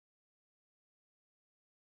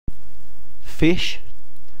fish,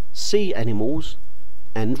 sea animals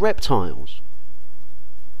and reptiles.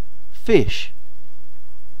 Fish.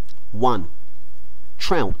 1.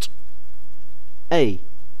 Trout. A.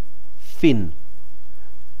 Fin.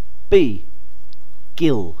 B.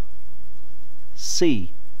 Gill.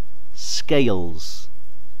 C. Scales.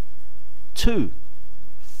 2.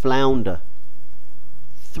 Flounder.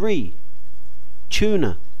 3.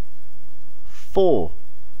 Tuna. 4.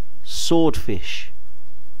 Swordfish.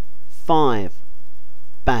 5.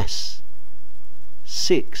 Bass.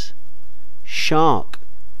 6. Shark.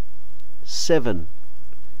 7.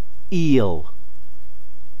 Eel.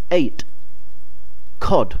 8.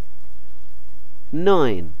 Cod.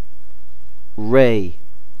 9. Ray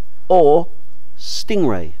or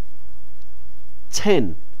stingray.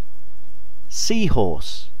 10.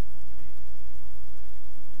 Seahorse.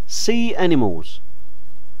 Sea animals.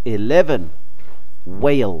 11.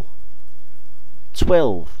 Whale.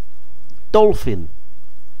 12. Dolphin.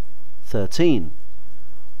 13.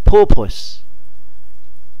 Porpoise.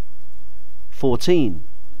 14.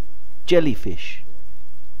 Jellyfish.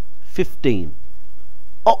 15.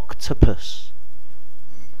 Octopus.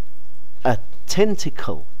 A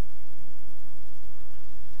tentacle.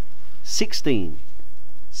 16.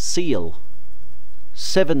 Seal.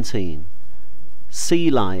 17. Sea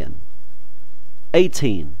lion.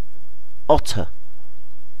 18. Otter.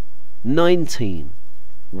 19.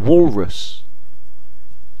 Walrus.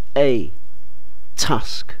 A.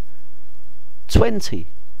 Tusk. 20.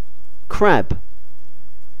 Crab.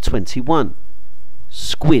 21.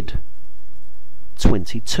 Squid.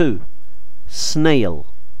 22. Snail.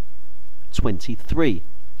 23.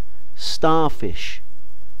 Starfish.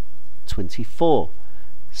 24.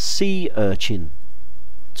 Sea urchin.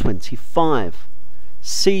 25.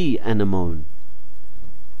 Sea anemone.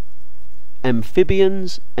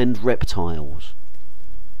 Amphibians and reptiles.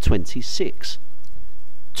 26.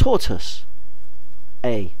 Tortoise.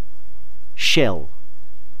 A. Shell.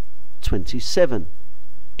 27.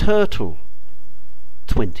 Turtle.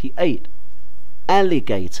 28.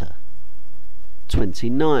 Alligator.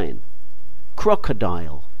 29.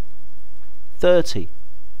 Crocodile. 30.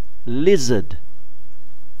 Lizard.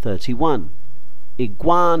 31.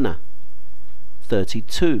 Iguana.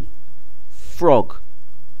 32. Frog.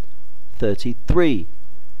 33.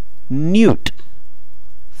 Newt.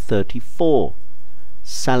 34.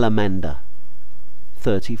 Salamander.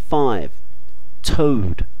 35.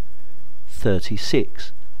 Toad.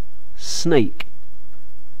 36. Snake.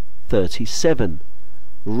 37.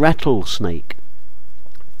 Rattlesnake.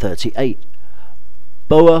 38.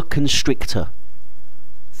 Boa constrictor.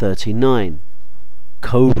 39.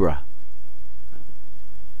 Cobra.